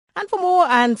And for more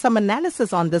and some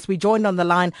analysis on this, we joined on the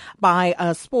line by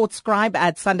a sports scribe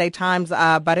at Sunday Times,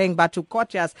 Bareng Batu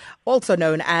Kotyas, also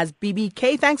known as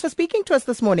BBK. Thanks for speaking to us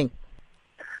this morning.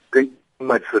 Thank you very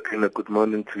much, Sakina. Good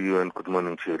morning to you and good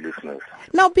morning to your listeners.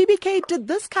 Now, BBK, did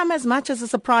this come as much as a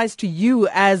surprise to you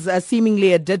as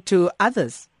seemingly it did to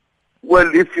others?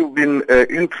 Well, if you've been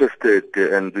interested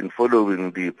and been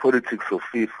following the politics of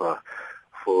FIFA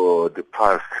for the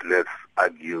past, let's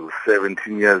argue,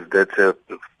 17 years that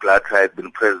Blatter had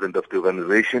been president of the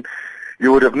organization,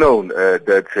 you would have known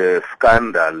that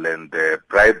scandal and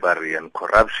bribery and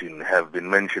corruption have been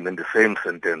mentioned in the same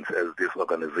sentence as this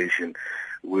organization,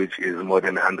 which is more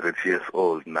than 100 years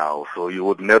old now. So you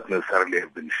would not necessarily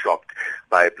have been shocked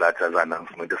by Blatter's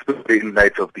announcement, especially in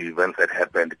light of the events that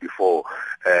happened before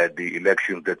the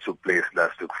elections that took place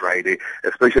last week Friday,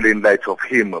 especially in light of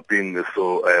him being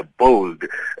so bold,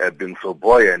 being so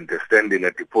buoyant, standing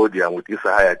at the podium with Issa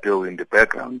Hayatou in the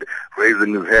background,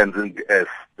 raising his hands in the air.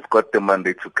 He's got the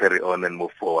mandate to carry on and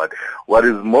move forward. What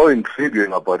is more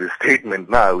intriguing about his statement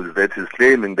now is that he's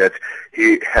claiming that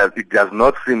it does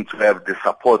not seem to have the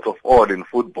support of all in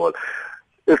football.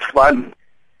 It's fun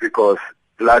because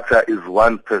Blatter is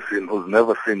one person who's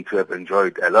never seemed to have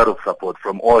enjoyed a lot of support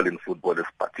from all in football,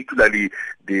 particularly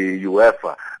the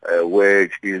UEFA,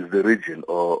 which is the region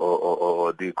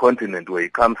or the continent where he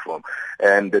comes from.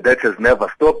 And that has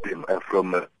never stopped him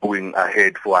from going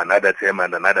ahead for another term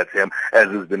and another term, as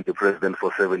he's been the president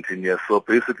for 17 years. So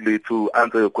basically, to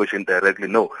answer your question directly,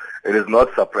 no, it is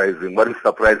not surprising. What is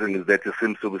surprising is that he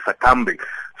seems to be succumbing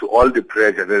to all the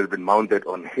pressure that has been mounted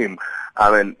on him.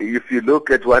 I mean, if you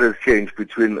look at what has changed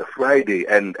between Friday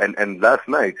and last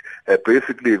night,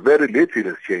 basically very little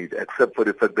has changed, except for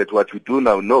the fact that what we do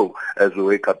now know as we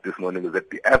wake up this morning is that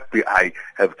the FBI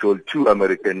have told 2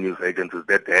 American news agencies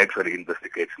that they're actually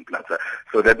investigating Blatter.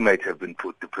 So that might have been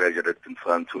put the pressure that's been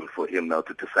found for him now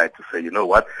to decide to say, you know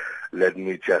what, let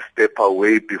me just step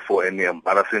away before any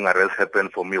embarrassing arrest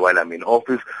happens for me while I'm in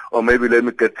office, or maybe let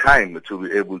me get time to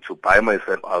be able to buy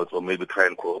myself out or maybe try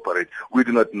and cooperate. We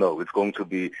do not know. It's going to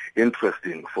be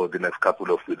interesting for the next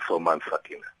couple of weeks or months,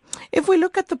 Sakina. If we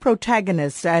look at the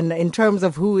protagonists and in terms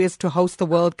of who is to host the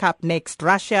World Cup next,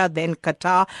 Russia, then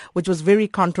Qatar, which was very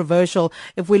controversial.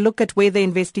 If we look at where the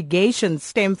investigations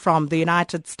stem from, the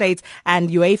United States and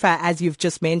UEFA, as you've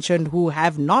just mentioned, who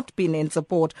have not been in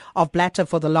support of Blatter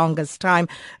for the longest time.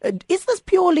 Is this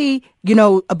purely,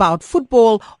 about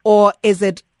football, or is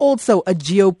it also a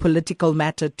geopolitical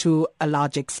matter to a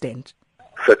large extent?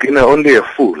 Sakina, only a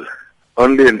fool.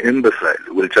 Only an imbecile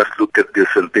will just look at this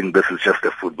and think this is just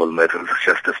a football matter, this is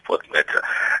just a sport matter.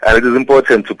 And it is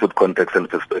important to put context and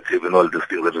perspective in all these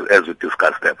things as we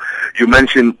discuss them. You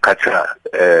mentioned Qatar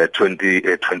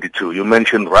 2022. You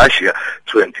mentioned Russia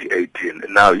 2018.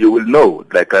 Now, you will know,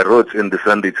 like I wrote in the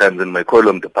Sunday Times in my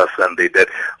column the past Sunday, that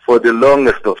for the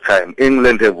longest of time,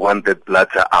 England have wanted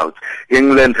Blatter out.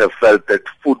 England have felt that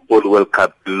Football World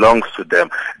Cup belongs to them.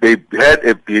 They had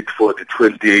a bid for the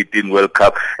 2018 World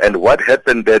Cup, and what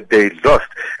happened that they lost,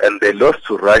 and they lost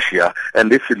to Russia.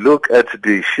 And if you look at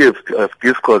the shift of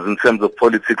discourse in terms of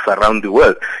politics around the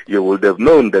world, you would have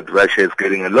known that Russia is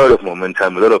getting a lot of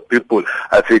momentum. A lot of people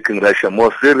are taking Russia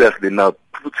more seriously now.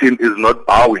 Putin is not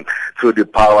bowing to the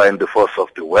power and the force of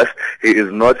the West. He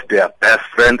is not their best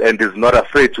friend and is not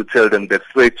afraid to tell them that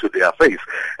straight to their face.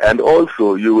 And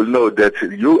also, you will know that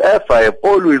UEFA have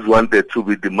always wanted to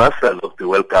be the masters of the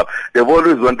World Cup. They've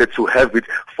always wanted to have it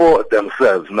for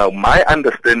themselves. Now, my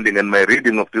understanding and my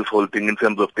reading of this whole thing in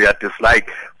terms of their dislike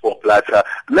for Blatter,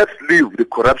 let's leave the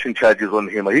corruption charges on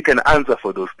him. He can answer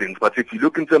for those things. But if you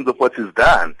look in terms of what is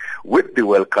done with the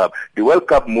World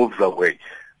Cup moves away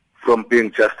from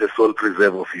being just a sole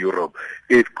preserve of Europe.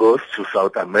 It goes to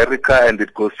South America and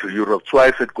it goes to Europe.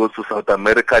 Twice it goes to South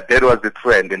America. That was the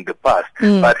trend in the past.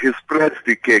 But he spreads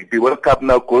the cake. The World Cup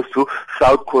now goes to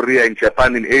South Korea and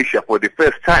Japan in Asia for the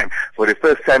first time. For the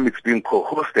first time it's being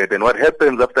co-hosted. And what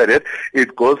happens after that?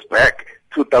 It goes back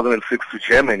 2006 to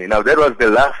Germany. Now that was the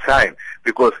last time,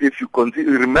 because if you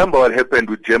remember what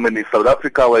happened with Germany, South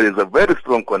Africa was a very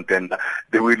strong contender.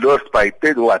 They were lost by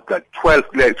 12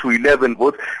 to 11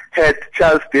 votes. Had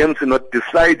Charles Dempsey not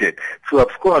decided to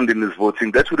abscond in his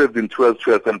voting, that would have been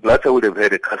 12-12, and Blatter would have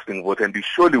had a casting vote, and he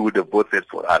surely would have voted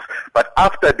for us. But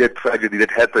after that tragedy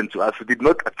that happened to us, we did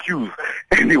not accuse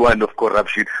anyone of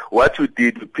corruption. What we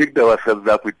did, we picked ourselves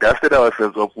up, we dusted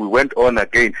ourselves up, we went on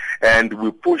again, and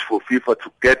we pushed for FIFA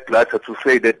to get Blatter to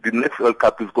say that the next World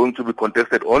Cup is going to be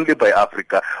contested only by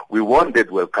Africa. We won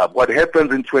that World Cup. What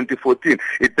happens in 2014?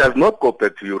 It does not go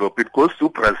back to Europe. It goes to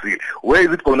Brazil. Where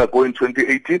is it going to go in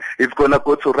 2018? It's going to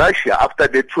go to Russia. After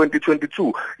that,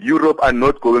 2022, Europe are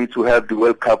not going to have the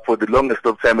World Cup for the longest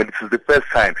of time, and this is the first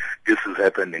time this is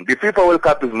happening. The FIFA World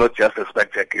Cup is not just a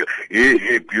spectacle,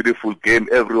 a beautiful game.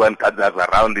 Everyone gathers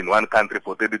around in one country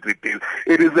for 33 days.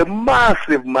 It is a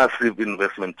massive, massive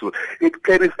investment tool. It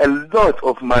carries a lot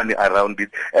of money around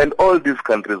it, and all these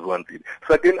countries want it.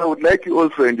 So again, I would like you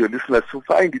also and your listeners to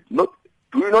find it not.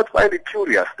 Do you not find it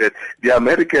curious that the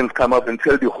Americans come up and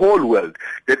tell the whole world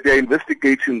that they are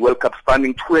investigating World Cup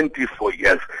spanning 24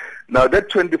 years? Now, that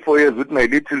 24 years, with my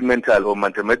little mental or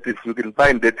mathematics, you can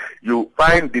find that you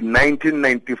find the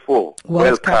 1994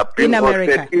 World Cup being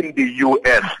hosted in the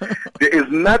U.S. There is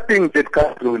nothing that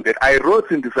comes through that. I wrote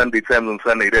in the Sunday Times on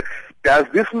Sunday that, does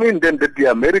this mean then that the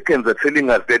Americans are telling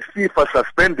us that FIFA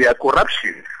suspend their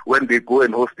corruption when they go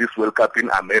and host this World Cup in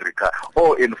America,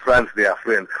 or in France they are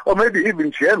friends, or maybe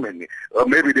even Germany, or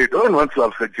maybe they don't want to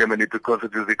upset Germany because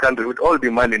it is the country with all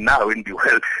the money now in the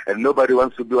world and nobody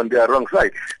wants to be on their wrong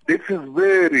side. This is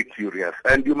very curious,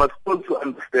 and you must also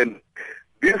understand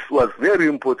this was very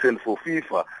important for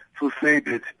FIFA to say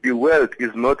that the world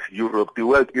is not Europe, the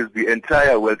world is the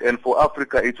entire world. And for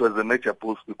Africa, it was a major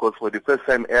post because for the first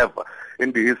time ever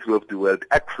in the history of the world,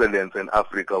 excellence in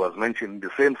Africa was mentioned in the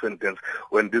same sentence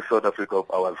when this South Africa of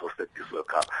ours hosted this World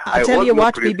Cup. I'll tell you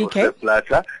what,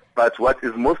 BBK. But what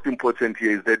is most important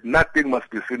here is that nothing must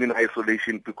be seen in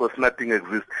isolation because nothing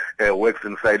exists, works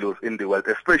in silos in the world,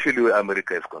 especially where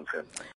America is concerned.